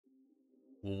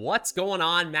What's going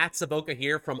on? Matt Saboka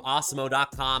here from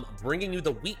Awesemo.com, bringing you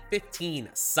the Week 15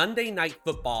 Sunday Night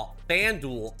Football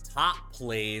FanDuel top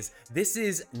plays. This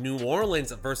is New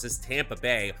Orleans versus Tampa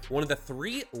Bay. One of the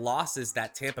three losses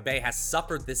that Tampa Bay has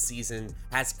suffered this season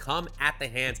has come at the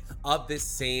hands of this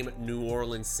same New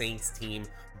Orleans Saints team,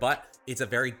 but it's a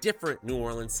very different New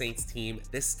Orleans Saints team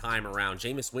this time around.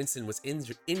 Jameis Winston was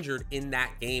injured in that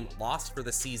game, lost for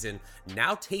the season.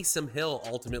 Now Taysom Hill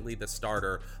ultimately the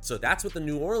starter. So that's what the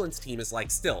New Orleans team is like.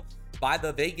 Still, by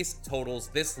the Vegas totals,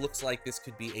 this looks like this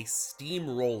could be a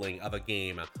steamrolling of a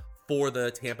game for the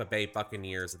Tampa Bay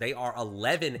Buccaneers. They are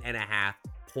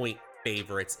 11.5-point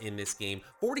favorites in this game.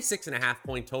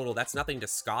 46.5-point total. That's nothing to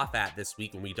scoff at this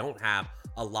week when we don't have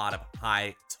a lot of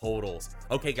high totals.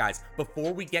 Okay, guys,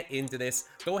 before we get into this,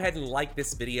 go ahead and like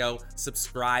this video,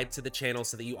 subscribe to the channel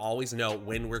so that you always know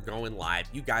when we're going live.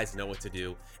 You guys know what to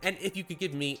do. And if you could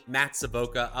give me, Matt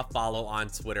Saboka, a follow on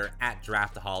Twitter at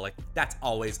Draftaholic, that's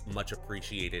always much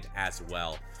appreciated as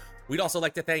well. We'd also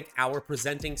like to thank our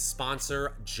presenting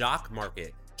sponsor, Jock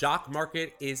Market. Jock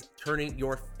Market is turning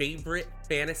your favorite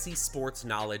fantasy sports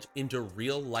knowledge into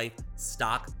real-life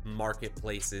stock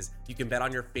marketplaces. You can bet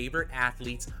on your favorite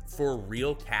athletes for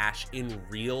real cash in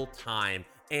real time.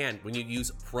 And when you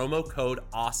use promo code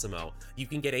AWESEMO, you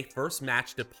can get a first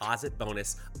match deposit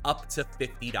bonus up to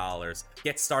 $50.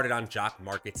 Get started on Jock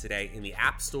Market today in the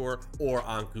App Store or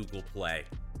on Google Play.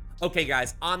 Okay,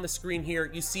 guys, on the screen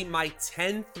here, you see my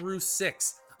 10 through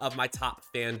 6 of my top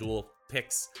FanDuel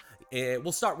picks.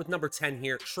 We'll start with number 10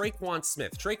 here, Tre'Quan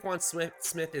Smith. Tre'Quan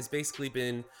Smith has basically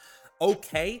been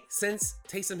okay since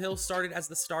Taysom Hill started as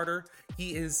the starter.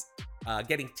 He is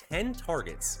getting 10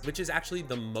 targets, which is actually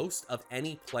the most of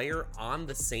any player on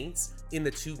the Saints in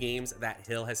the 2 games that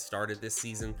Hill has started this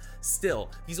season. Still,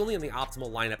 he's only in the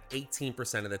optimal lineup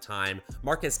 18% of the time.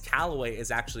 Marquez Callaway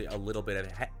is actually a little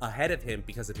bit ahead of him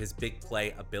because of his big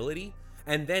play ability.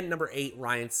 And then number 8,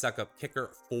 Ryan Succop, kicker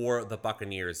for the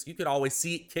Buccaneers. You could always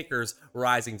see kickers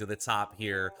rising to the top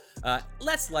here.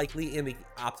 Less likely in the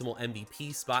optimal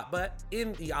MVP spot, but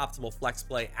in the optimal flex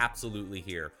play, absolutely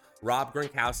here. Rob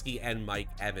Gronkowski and Mike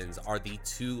Evans are the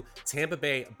 2 Tampa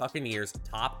Bay Buccaneers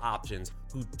top options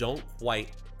who don't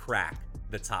quite crack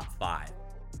the top 5.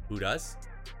 Who does?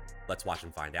 Let's watch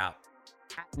and find out.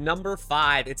 Number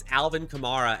 5, it's Alvin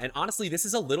Kamara, and honestly, this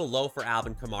is a little low for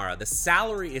Alvin Kamara. The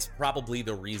salary is probably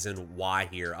the reason why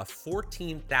here. A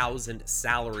 $14,000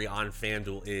 salary on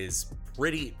FanDuel is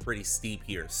pretty steep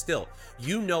here. Still,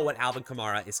 you know what Alvin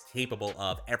Kamara is capable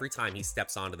of every time he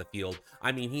steps onto the field.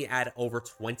 I mean, he had over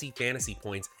 20 fantasy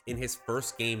points in his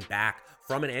first game back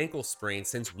from an ankle sprain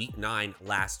since week 9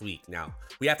 last week. Now,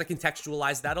 we have to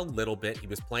contextualize that a little bit. He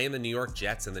was playing the New York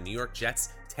Jets, and the New York Jets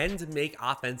tend to make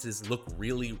offenses look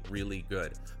really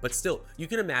good. But still, you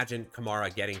can imagine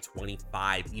Kamara getting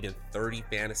 25, even 30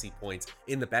 fantasy points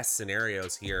in the best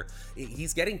scenarios here.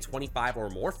 He's getting 25 or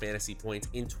more fantasy points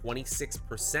in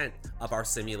 26% of our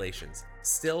simulations.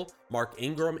 Still, Mark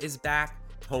Ingram is back.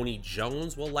 Tony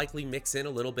Jones will likely mix in a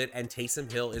little bit, and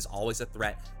Taysom Hill is always a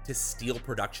threat to steal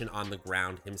production on the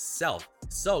ground himself.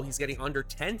 So he's getting under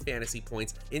 10 fantasy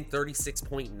points in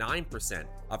 36.9%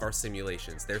 of our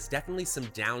simulations. There's definitely some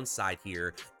downside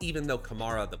here, even though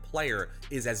Kamara, the player,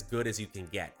 is as good as you can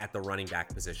get at the running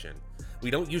back position.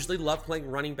 We don't usually love playing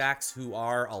running backs who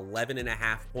are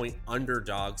 11.5-point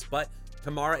underdogs, but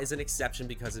Kamara is an exception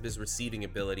because of his receiving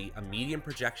ability, a median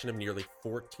projection of nearly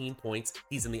 14 points.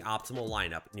 He's in the optimal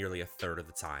lineup nearly a third of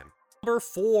the time. Number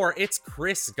 4, it's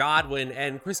Chris Godwin,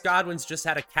 and Chris Godwin's just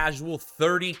had a casual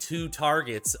 32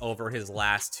 targets over his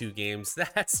last 2 games.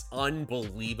 That's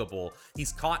unbelievable.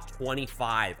 He's caught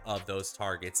 25 of those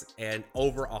targets and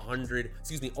over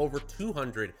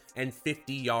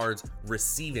 250 yards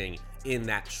receiving in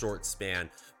that short span.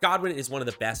 Godwin is one of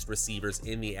the best receivers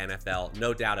in the NFL,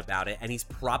 no doubt about it, and he's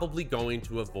probably going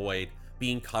to avoid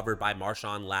being covered by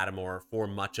Marshawn Lattimore for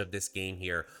much of this game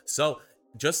here. So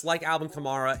just like Alvin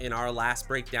Kamara in our last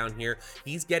breakdown here,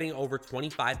 he's getting over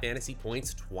 25 fantasy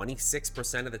points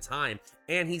 26% of the time,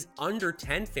 and he's under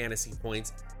 10 fantasy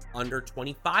points under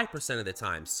 25% of the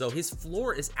time. So his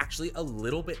floor is actually a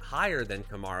little bit higher than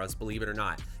Kamara's, believe it or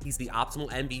not. He's the optimal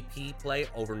MVP play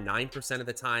over 9% of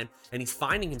the time, and he's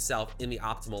finding himself in the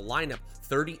optimal lineup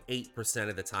 38%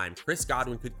 of the time. Chris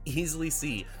Godwin could easily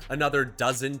see another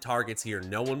dozen targets here.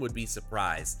 No one would be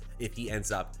surprised if he ends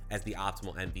up as the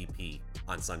optimal MVP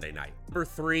on Sunday night. Number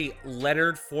 3,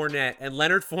 Leonard Fournette, and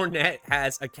Leonard Fournette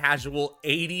has a casual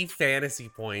 80 fantasy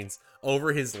points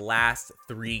over his last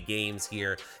 3 games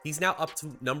here. He's now up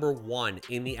to number 1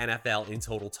 in the NFL in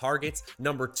total targets,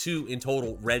 number 2 in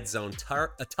total red zone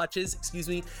touches,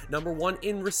 number 1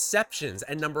 in receptions,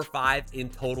 and number 5 in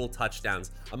total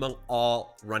touchdowns among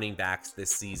all running backs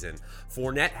this season.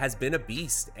 Fournette has been a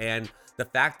beast, and the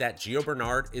fact that Gio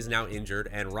Bernard is now injured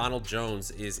and Ronald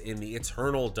Jones is in the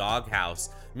eternal doghouse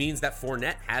means that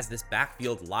Fournette has this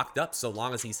backfield locked up so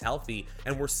long as he's healthy,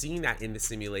 and we're seeing that in the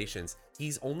simulations.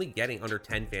 He's only getting under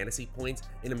 10 fantasy points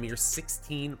in a mere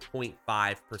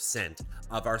 16.5%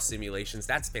 of our simulations.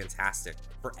 That's fantastic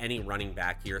for any running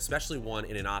back here, especially one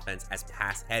in an offense as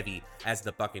pass heavy as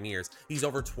the Buccaneers. He's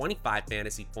over 25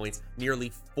 fantasy points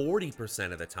nearly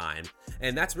 40% of the time.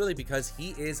 And that's really because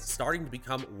he is starting to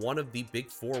become one of the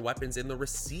big 4 weapons in the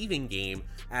receiving game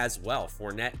as well.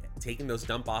 Fournette taking those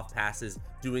dump off passes,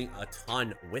 doing a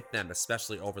ton with them,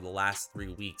 especially over the last 3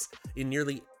 weeks. In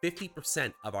nearly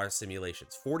 50% of our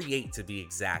simulations, 48 to be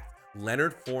exact,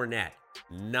 Leonard Fournette,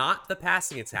 not the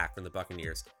passing attack from the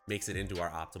Buccaneers, makes it into our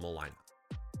optimal lineup.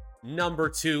 Number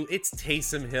 2, it's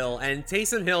Taysom Hill, and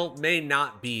Taysom Hill may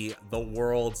not be the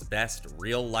world's best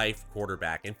real-life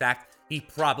quarterback. In fact, he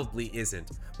probably isn't,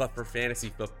 but for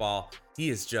fantasy football, he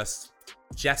is just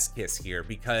chef's kiss here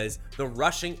because the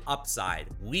rushing upside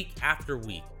week after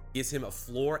week gives him a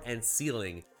floor and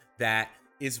ceiling that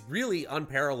is really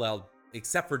unparalleled,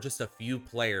 except for just a few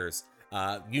players.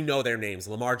 You know their names: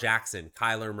 Lamar Jackson,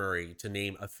 Kyler Murray, to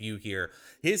name a few here.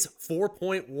 His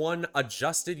 4.1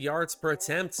 adjusted yards per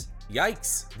attempt,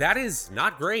 yikes, that is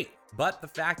not great. But the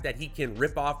fact that he can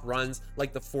rip off runs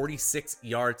like the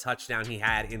 46-yard touchdown he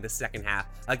had in the second half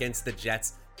against the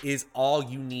Jets is all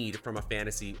you need from a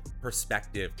fantasy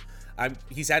perspective.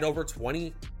 He's had over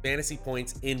 20 fantasy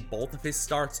points in both of his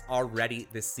starts already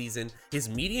this season. His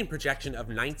median projection of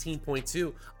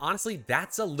 19.2, honestly,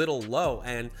 that's a little low,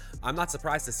 and I'm not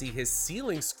surprised to see his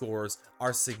ceiling scores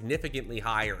are significantly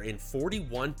higher in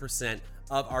 41%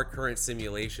 of our current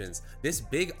simulations. This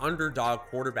big underdog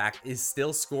quarterback is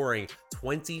still scoring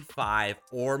 25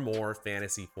 or more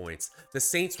fantasy points. The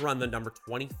Saints run the number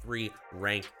 23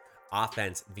 ranked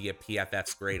offense via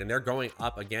PFF's grade, and they're going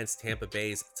up against Tampa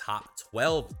Bay's top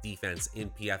 12 defense in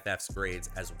PFF's grades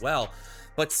as well.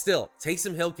 But still,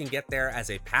 Taysom Hill can get there as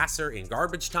a passer in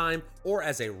garbage time or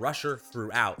as a rusher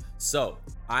throughout. So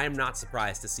I am not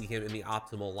surprised to see him in the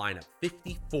optimal lineup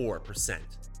 54%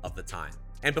 of the time.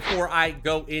 And before I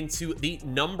go into the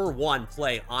number 1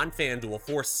 play on FanDuel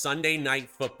for Sunday Night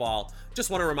Football,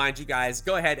 just want to remind you guys,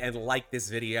 go ahead and like this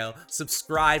video,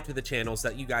 subscribe to the channel so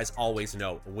that you guys always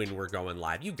know when we're going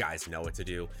live. You guys know what to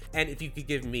do. And if you could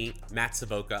give me, Matt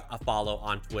Savoca, a follow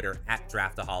on Twitter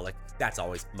 @Draftaholic, that's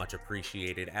always much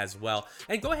appreciated as well.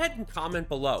 And go ahead and comment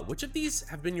below, which of these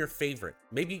have been your favorite,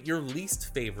 maybe your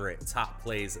least favorite top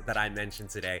plays that I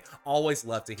mentioned today. Always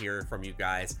love to hear from you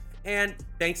guys. And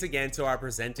thanks again to our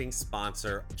presenting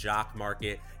sponsor, Jock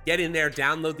Market. Get in there,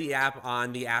 download the app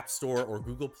on the App Store or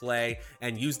Google Play,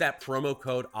 and use that promo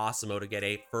code AWESEMO to get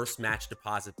a first match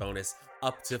deposit bonus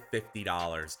up to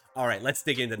 $50. All right, let's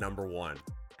dig into number 1.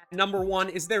 Number 1,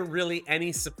 is there really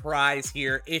any surprise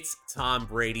here? It's Tom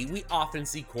Brady. We often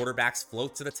see quarterbacks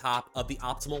float to the top of the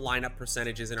optimal lineup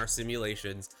percentages in our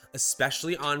simulations,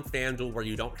 especially on FanDuel, where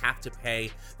you don't have to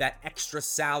pay that extra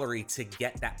salary to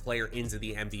get that player into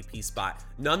the MVP spot.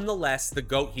 Nonetheless, the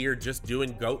GOAT here just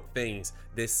doing GOAT things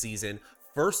this season.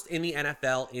 First in the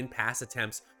NFL in pass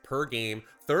attempts per game,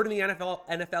 third in the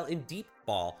NFL in deep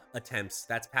ball attempts.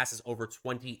 That's passes over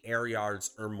 20 air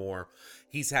yards or more.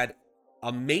 He's had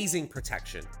amazing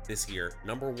protection this year,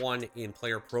 number 1 in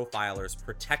player profilers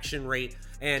protection rate,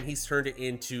 and he's turned it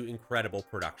into incredible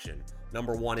production.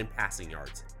 Number 1 in passing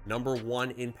yards, number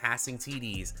 1 in passing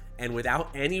TDs, and without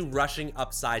any rushing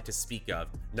upside to speak of,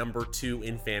 number 2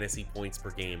 in fantasy points per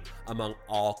game among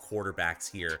all quarterbacks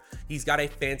here. He's got a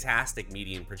fantastic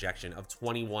median projection of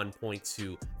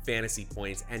 21.2 fantasy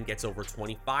points and gets over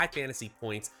 25 fantasy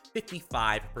points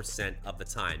 55% of the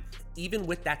time. Even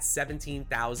with that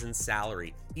 $17,000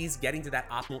 salary, he's getting to that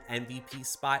optimal MVP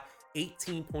spot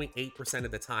 18.8%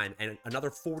 of the time, and another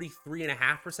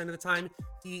 43.5% of the time,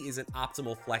 he is an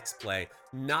optimal flex play.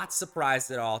 Not surprised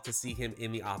at all to see him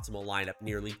in the optimal lineup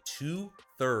nearly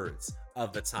 2/3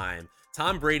 of the time.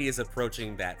 Tom Brady is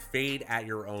approaching that fade at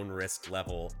your own risk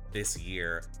level this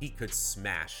year. He could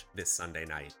smash this Sunday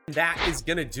night. That is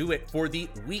gonna do it for the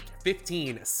Week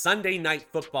 15 Sunday Night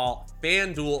Football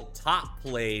FanDuel top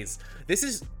plays. This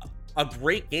is a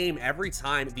great game every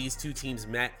time these two teams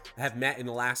have met in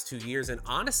the last 2 years. And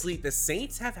honestly, the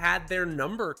Saints have had their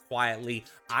number quietly.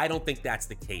 I don't think that's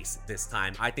the case this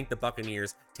time. I think the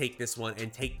Buccaneers take this one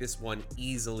and take this one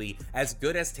easily. As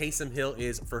good as Taysom Hill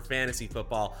is for fantasy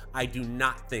football, I do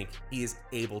not think he is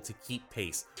able to keep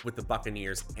pace with the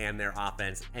Buccaneers and their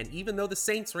offense. And even though the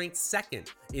Saints ranked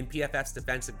second in PFF's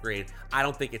defensive grade, I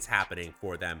don't think it's happening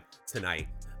for them tonight.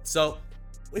 So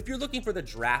if you're looking for the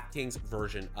DraftKings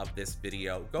version of this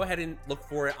video, go ahead and look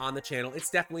for it on the channel. It's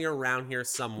definitely around here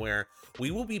somewhere.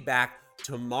 We will be back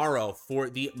tomorrow for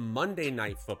the Monday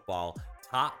Night Football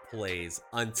top plays.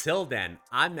 Until then,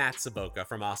 I'm Matt Saboka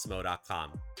from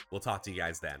Awesemo.com. We'll talk to you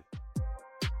guys then.